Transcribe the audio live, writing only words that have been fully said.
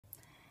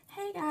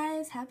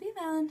happy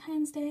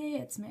Valentine's Day.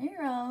 It's Mary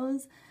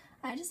Rose.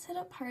 I just hit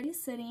up Party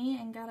City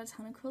and got a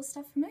ton of cool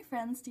stuff for my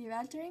friends to give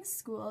out during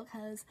school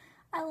because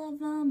I love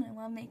them and I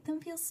want to make them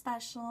feel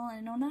special. I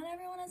know not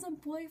everyone has a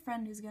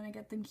boyfriend who's going to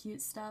get them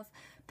cute stuff,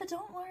 but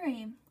don't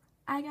worry,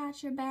 I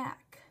got your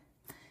back.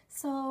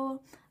 So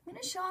I'm going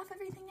to show off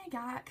everything I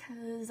got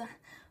because I'm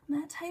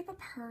that type of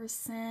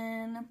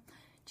person.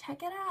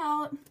 Check it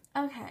out.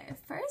 Okay,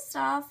 first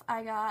off,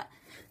 I got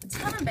a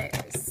ton of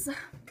bears.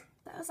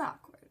 That was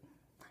awkward.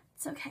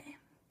 It's okay.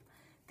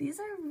 These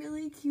are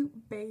really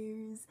cute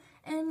bears.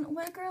 And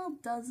what girl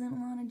doesn't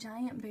want a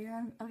giant bear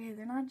on, okay,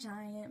 they're not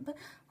giant, but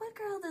what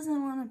girl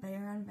doesn't want a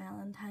bear on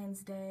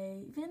Valentine's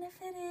Day, even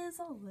if it is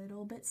a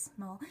little bit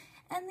small?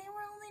 And they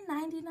were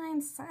only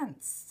 99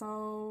 cents,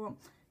 so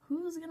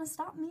who's gonna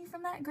stop me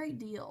from that great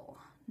deal?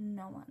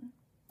 No one.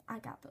 I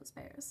got those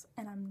bears,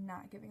 and I'm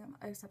not giving them,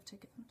 except to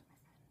give them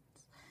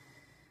to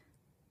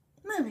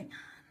my friends. Moving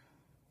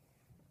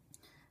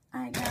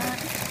on. I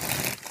got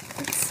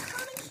a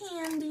ton of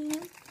candy,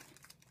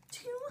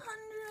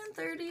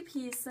 230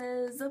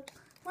 pieces.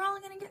 We're all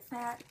gonna get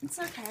fat. It's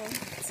okay.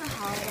 It's a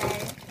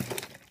holiday.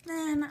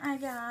 Then I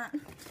got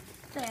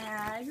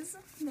bags,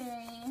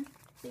 very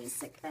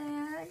basic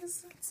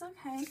bags. It's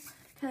okay,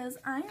 because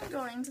I am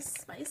going to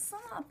spice them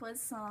up with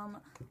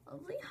some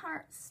lovely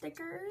heart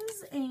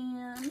stickers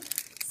and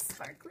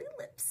sparkly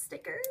lip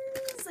stickers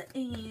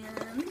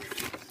and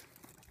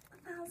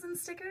 1,000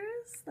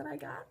 stickers that I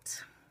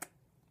got.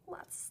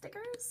 Lots of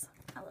stickers.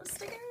 I love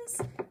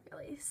stickers.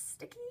 Really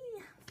sticky.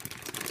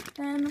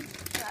 Then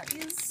I got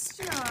these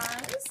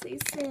straws. They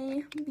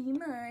say "Be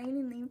mine"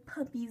 and they have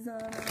puppies on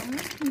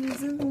them.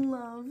 Music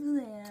love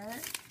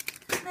that.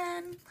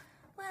 Then,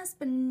 last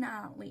but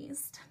not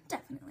least,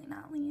 definitely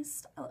not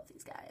least, I love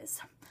these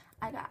guys.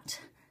 I got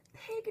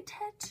pig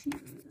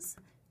tattoos.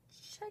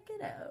 Check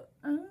it out.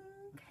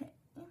 Okay.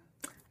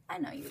 I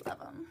know you love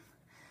them.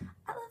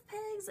 I love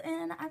pigs,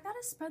 and I've got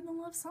to spread the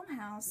love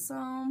somehow,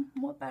 so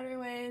what better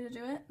way to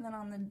do it than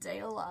on the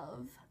day of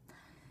love?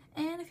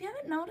 And if you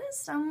haven't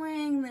noticed, I'm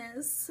wearing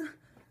this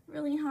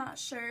really hot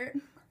shirt.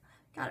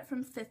 Got it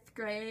from 5th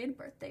grade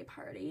birthday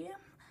party.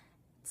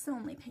 It's the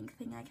only pink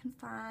thing I can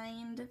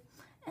find.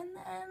 And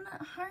then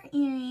heart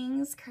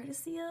earrings,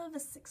 courtesy of a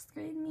 6th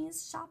grade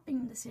me's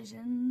shopping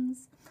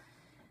decisions.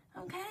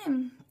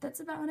 Okay, that's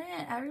about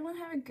it. Everyone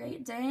have a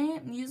great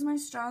day. Use my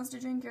straws to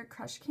drink your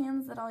crush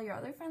cans that all your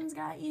other friends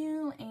got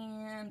you,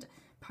 and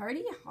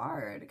party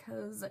hard,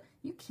 because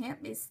you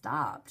can't be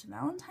stopped.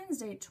 Valentine's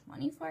Day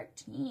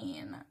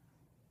 2014.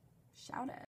 Shout it.